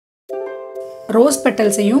Rose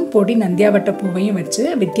பெட்டல்ஸையும் பொடி நந்தியாவட்ட பூவையும் வச்சு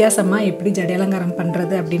வித்தியாசமாக எப்படி ஜடை அலங்காரம்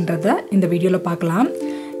பண்ணுறது அப்படின்றத இந்த வீடியோவில் பார்க்கலாம்.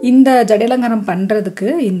 இந்த ஜடை அலங்காரம் பண்ணுறதுக்கு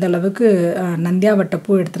இந்த அளவுக்கு நந்தியாவட்ட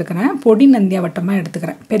பூ எடுத்துருக்கிறேன். பொடி நந்தியாவட்டமாக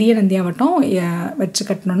எடுத்துக்கிறேன். பெரிய நந்தியாவட்டம் வச்சு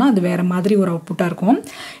கட்டணுன்னா அது வேறு மாதிரி ஒரு அவுட்புட்டாக இருக்கும்.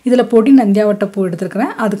 இதில் பொடி நந்தியாவட்ட பூ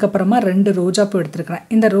எடுத்துருக்கிறேன். அதுக்கப்புறமா 2 ரோஜா பூ எடுத்துருக்கிறேன்.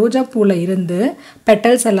 இந்த ரோஜா பூவில் இருந்து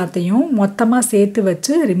பெட்டல்ஸ் எல்லாத்தையும் மொத்தமாக சேர்த்து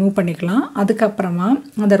வச்சு ரிமூவ் பண்ணிக்கலாம். அதுக்கப்புறமா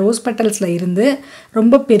அந்த ரோஸ் பெட்டல்ஸில் இருந்து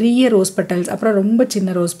ரொம்ப பெரிய ரோஸ் பெட்டல்ஸ், அப்புறம் ரொம்ப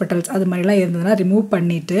சின்ன ரோஸ் பெட்டல்ஸ் அது மாதிரிலாம் இருந்ததுன்னா ரிமூவ்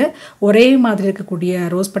பண்ணிவிட்டு ஒரே மாதிரி இருக்கக்கூடிய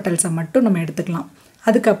ரோஸ் பெட்டல்ஸை மட்டும் நம்ம எடுத்துக்கலாம்.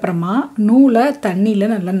 அதுக்கப்புறமா நூலை தண்ணியில்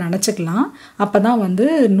நல்லா நனைச்சிக்கலாம். அப்போ தான் வந்து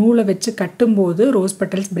நூலை வச்சு கட்டும்போது ரோஸ்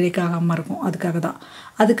பெட்டல்ஸ் பிரேக் ஆகாமல் இருக்கும். அதுக்காக தான்.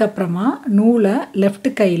 அதுக்கப்புறமா நூலை லெஃப்ட்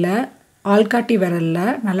கையில் ஆள்காட்டி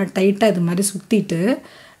விரலில் நல்லா டைட்டாக இது மாதிரி சுற்றிட்டு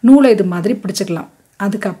நூலை இது மாதிரி பிடிச்சிக்கலாம்.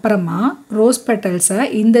 அதுக்கப்புறமா ரோஸ் பெட்டல்ஸை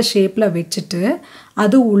இந்த ஷேப்பில் வச்சுட்டு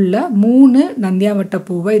அது உள்ள 3 நந்தியாவட்ட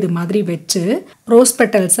பூவை இது மாதிரி வச்சு ரோஸ்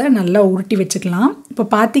பெட்டல்ஸை நல்லா உருட்டி வச்சுக்கலாம். இப்போ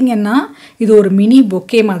பார்த்திங்கன்னா இது ஒரு மினி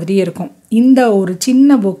பொக்கே மாதிரியே இருக்கும். இந்த ஒரு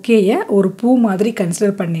சின்ன பொக்கேயை ஒரு பூ மாதிரி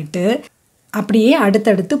கன்சிடர் பண்ணிவிட்டு அப்படியே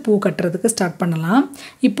அடுத்தடுத்து பூ கட்டுறதுக்கு ஸ்டார்ட் பண்ணலாம்.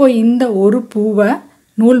 இப்போ இந்த ஒரு பூவை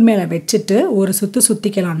நூல் மேலே வச்சுட்டு ஒரு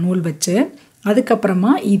சுற்றிக்கலாம் நூல் வச்சு.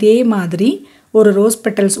 அதுக்கப்புறமா இதே மாதிரி ஒரு ரோஸ்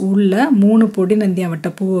பெட்டல்ஸ் உள்ள 3 பொடி நந்தியாவட்ட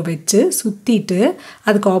பூவை வச்சு சுற்றிட்டு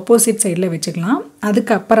அதுக்கு ஆப்போசிட் சைடில் வச்சுக்கலாம்.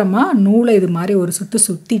 அதுக்கப்புறமா நூலை இது மாதிரி ஒரு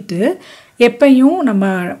சுற்றிட்டு எப்பையும்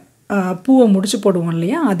நம்ம பூவை முடிச்சு போடுவோம்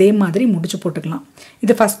இல்லையா, அதே மாதிரி முடிச்சு போட்டுக்கலாம்.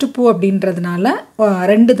 இது ஃபஸ்ட்டு பூ அப்படின்றதுனால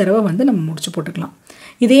 2 தடவை வந்து நம்ம முடிச்சு போட்டுக்கலாம்.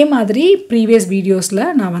 இதே மாதிரி ப்ரீவியஸ் வீடியோஸில்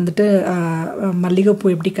நான் வந்துட்டு மல்லிகைப்பூ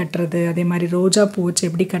எப்படி கட்டுறது, அதே மாதிரி ரோஜா பூ வச்சு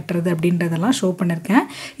எப்படி கட்டுறது அப்படின்றதெல்லாம் ஷோ பண்ணியிருக்கேன்.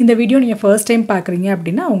 இந்த வீடியோ நீங்கள் ஃபர்ஸ்ட் டைம் பார்க்குறீங்க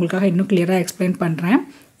அப்படின்னா உங்களுக்காக இன்னும் கிளியராக எக்ஸ்பிளைன் பண்ணுறேன்.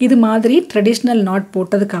 இது மாதிரி ட்ரெடிஷ்னல் நாட்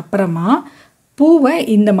போட்டதுக்கு அப்புறமா பூவை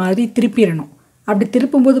இந்த மாதிரி திருப்பிடணும். அப்படி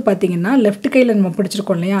திருப்பும்போது பார்த்திங்கன்னா லெஃப்ட் கையில் நம்ம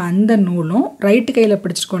பிடிச்சிருக்கோம் இல்லையா அந்த நூலும், ரைட்டு கையில்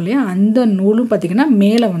பிடிச்சிருக்கோம் இல்லையா அந்த நூலும் பார்த்திங்கன்னா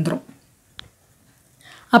மேலே வந்துடும்.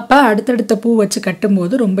 அப்போ அடுத்தடுத்த பூ வச்சு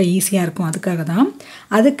கட்டும்போது ரொம்ப ஈஸியாக இருக்கும். அதுக்காக தான்.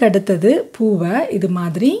 அதுக்கு அடுத்தது பூவை இது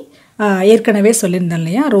மாதிரி ஏற்கனவே சொல்லியிருந்தேன்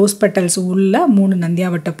இல்லையா, ரோஸ் பெட்டல்ஸ் உள்ள 3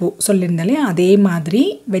 நந்தியாவட்ட பூ சொல்லியிருந்தேன் இல்லையா, அதே மாதிரி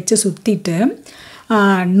வச்சு சுற்றிட்டு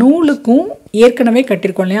நூலுக்கும் ஏற்கனவே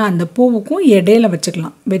கட்டியிருக்கோம் இல்லையா அந்த பூவுக்கும் இடையில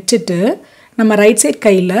வச்சுக்கலாம். வச்சுட்டு நம்ம ரைட் சைட்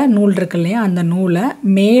கையில் நூல் இருக்கு இல்லையா அந்த நூலை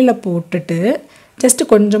மேலே போட்டுட்டு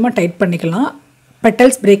ஜஸ்ட்டு கொஞ்சமாக டைட் பண்ணிக்கலாம்.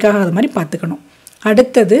 பெட்டல்ஸ் பிரேக் ஆகாத மாதிரி பார்த்துக்கணும்.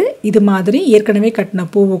 அடுத்தது இது மாதிரி ஏற்கனவே கட்டின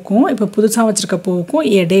பூவுக்கும் இப்போ புதுசாக வச்சுருக்க பூவுக்கும்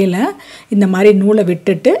இடையில இந்த மாதிரி நூலை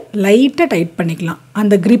விட்டுட்டு லைட்டாக டைட் பண்ணிக்கலாம்.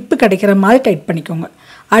 அந்த க்ரிப்பு கிடைக்கிற மாதிரி டைட் பண்ணிக்கோங்க.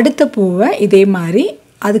 அடுத்த பூவை இதே மாதிரி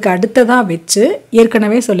அதுக்கு அடுத்ததாக வச்சு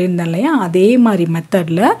ஏற்கனவே சொல்லியிருந்தேன் இல்லையா அதே மாதிரி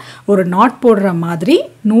மெத்தடில் ஒரு நாட் போடுற மாதிரி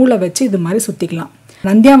நூலை வச்சு இது மாதிரி சுற்றிக்கலாம்.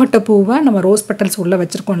 நந்தியாவட்ட பூவை நம்ம ரோஸ் பெட்டல்ஸ் உள்ளே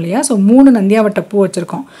வச்சுருக்கோம் இல்லையா, ஸோ 3 நந்தியாவட்ட பூ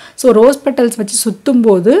வச்சுருக்கோம். ஸோ ரோஸ் பெட்டல்ஸ் வச்சு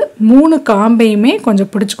சுற்றும்போது 3 காம்பையுமே கொஞ்சம்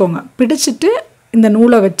பிடிச்சிக்கோங்க. பிடிச்சிட்டு இந்த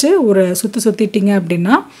நூலை வச்சு ஒரு சுற்றிட்டிங்க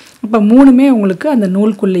அப்படின்னா அப்போ 3மே உங்களுக்கு அந்த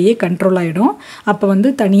நூலுக்குள்ளேயே கண்ட்ரோல் ஆகிடும். அப்போ வந்து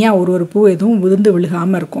தனியாக ஒரு பூ எதுவும் உதிர்ந்து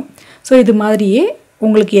விழுகாமல் இருக்கும். ஸோ இது மாதிரியே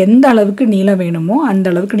உங்களுக்கு எந்த அளவுக்கு நீளம் வேணுமோ அந்த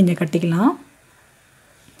அளவுக்கு நீங்கள் கட்டிக்கலாம்.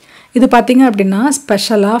 இது பார்த்திங்க அப்படின்னா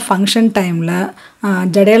ஸ்பெஷலாக ஃபங்க்ஷன் டைமில்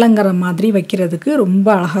ஜடை அலங்காரம் மாதிரி வைக்கிறதுக்கு ரொம்ப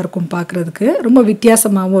அழகாக இருக்கும். பார்க்குறதுக்கு ரொம்ப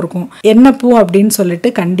வித்தியாசமாகவும் இருக்கும். என்ன பூ அப்படின்னு சொல்லிட்டு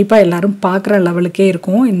கண்டிப்பாக எல்லோரும் பார்க்குற லெவலுக்கே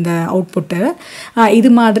இருக்கும் இந்த அவுட்புட்டு.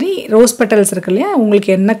 இது மாதிரி ரோஸ் பெட்டல்ஸ் இருக்கு இல்லையா,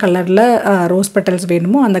 உங்களுக்கு என்ன கலரில் ரோஸ் பெட்டல்ஸ்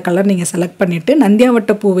வேணுமோ அந்த கலர் நீங்கள் செலக்ட் பண்ணிவிட்டு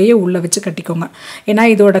நந்தியாவட்ட பூவையே உள்ளே வச்சு கட்டிக்கோங்க. ஏன்னா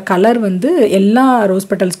இதோட கலர் வந்து எல்லா ரோஸ்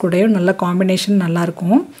பெட்டல்ஸ் கூடயும் நல்ல காம்பினேஷன்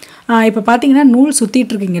நல்லாயிருக்கும். இப்போ பார்த்தீங்கன்னா நூல்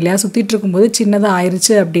சுற்றிட்டுருக்கீங்க இல்லையா, சுற்றிட்டு இருக்கும்போது சின்னதாக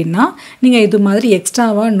ஆயிடுச்சு அப்படின்னா நீங்கள் இது மாதிரி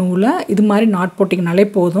எக்ஸ்ட்ராவாக நூலை இது மாதிரி நாட் போட்டிங்கனாலே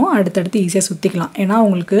போதும். அடுத்தடுத்து ஈஸியாக சுற்றிக்கலாம். ஏன்னா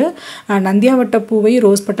உங்களுக்கு நந்தியாவட்ட பூவையும்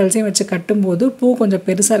ரோஸ் பெட்டல்ஸையும் வச்சு கட்டும்போது பூ கொஞ்சம்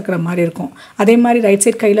பெருசாக இருக்கிற மாதிரி இருக்கும். அதே மாதிரி ரைட்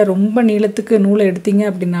சைட் கையில் ரொம்ப நீளத்துக்கு நூலை எடுத்தீங்க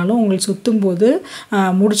அப்படின்னாலும் உங்களுக்கு சுற்றும் போது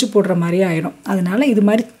முடிச்சு போடுற மாதிரியே ஆயிடும். அதனால் இது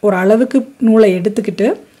மாதிரி ஒரு அளவுக்கு நூலை எடுத்துக்கிட்டு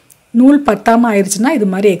நூல் பத்தாமல் ஆயிடுச்சுன்னா இது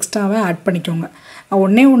மாதிரி எக்ஸ்ட்ராவை ஆட் பண்ணிக்கோங்க.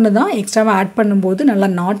 ஒன்று தான் எக்ஸ்ட்ராவாக ஆட் பண்ணும்போது நல்லா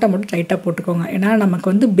நாட்டை மட்டும் டைட்டாக போட்டுக்கோங்க. ஏன்னா நமக்கு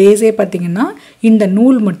வந்து பேஸே பார்த்திங்கன்னா இந்த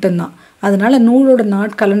நூல் மட்டும்தான். அதனால் நூலோட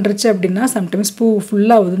நாட் கலண்டுருச்சு அப்படின்னா சம்டைம்ஸ் பூ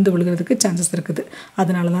ஃபுல்லாக உதிர்ந்து விழுகிறதுக்கு சான்சஸ் இருக்குது.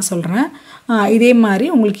 அதனால தான் சொல்கிறேன். இதே மாதிரி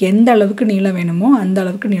உங்களுக்கு எந்த அளவுக்கு நீளம் வேணுமோ அந்த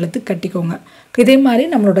அளவுக்கு நீளத்துக்கு கட்டிக்கோங்க. இதே மாதிரி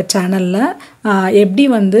நம்மளோட சேனலில் எப்படி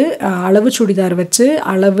வந்து அளவு சுடிதார் வச்சு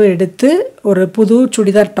அளவு எடுத்து ஒரு புது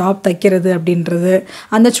சுடிதார் டாப் தைக்கிறது அப்படின்றது,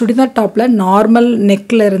 அந்த சுடிதார் டாப்பில் நார்மல்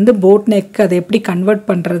நெக்கில் இருந்து போட் நெக் அதை எப்படி கன்வெர்ட்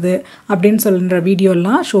பண்ணுறது அப்படின்னு சொல்கிற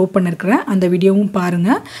வீடியோலாம் ஷோ பண்ணியிருக்கிறேன். அந்த வீடியோவும்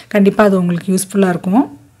பாருங்கள். கண்டிப்பாக அது உங்களுக்கு யூஸ்ஃபுல்லாக இருக்கும்.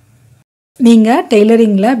 நீங்கள்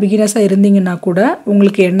டெய்லரிங்கில் பிகினர்ஸாக இருந்தீங்கன்னா கூட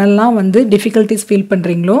உங்களுக்கு என்னெல்லாம் வந்து டிஃபிகல்ட்டிஸ் ஃபீல்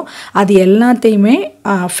பண்ணுறீங்களோ அது எல்லாத்தையுமே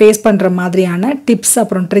ஃபேஸ் பண்ணுற மாதிரியான டிப்ஸ்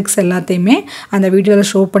அப்புறம் ட்ரிக்ஸ் எல்லாத்தையுமே அந்த வீடியோவில்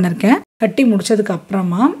ஷோ பண்ணியிருக்கேன். கட்டி முடித்ததுக்கு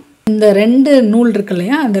அப்புறமா இந்த 2 நூல் இருக்கு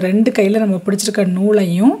இல்லையா, அந்த 2 கையில் நம்ம பிடிச்சிருக்க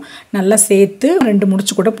நூலையும் நல்லா சேர்த்து 2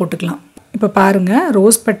 முடிச்சு கூட போட்டுக்கலாம். இப்போ பாருங்கள்,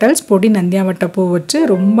 ரோஸ் பெட்டல்ஸ் பொடி நந்தியாவட்டை பூ வச்சு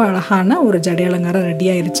ரொம்ப அழகான ஒரு ஜடை அலங்காரம் ரெடி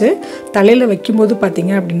ஆயிடுச்சு. தலையில் வைக்கும்போது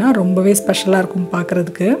பார்த்தீங்க அப்படின்னா ரொம்பவே ஸ்பெஷலாக இருக்கும்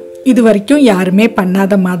பார்க்குறதுக்கு. இது வரைக்கும் யாருமே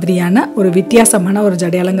பண்ணாத மாதிரியான ஒரு வித்தியாசமான ஒரு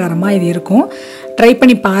ஜடை அலங்காரமாக இது இருக்கும். ட்ரை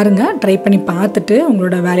பண்ணி பாருங்கள். ட்ரை பண்ணி பார்த்துட்டு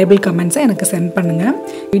உங்களோட வேல்யூபிள் கமெண்ட்ஸை எனக்கு சென்ட் பண்ணுங்கள்.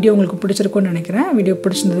 வீடியோ உங்களுக்கு பிடிச்சிருக்கும்னு நினைக்கிறேன். வீடியோ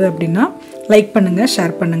பிடிச்சிருந்தது அப்படின்னா லைக் பண்ணுங்கள்,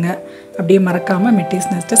 ஷேர் பண்ணுங்கள். அப்படியே மறக்காமல் METTYZ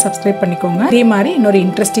நெஸ்ட்டை சப்ஸ்கிரைப் பண்ணிக்கோங்க. இதே மாதிரி இன்னொரு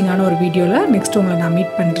இன்ட்ரெஸ்டிங்கான ஒரு வீடியோவில் நெக்ஸ்ட் உங்களை நான்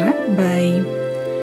மீட் பண்ணுறேன். பை.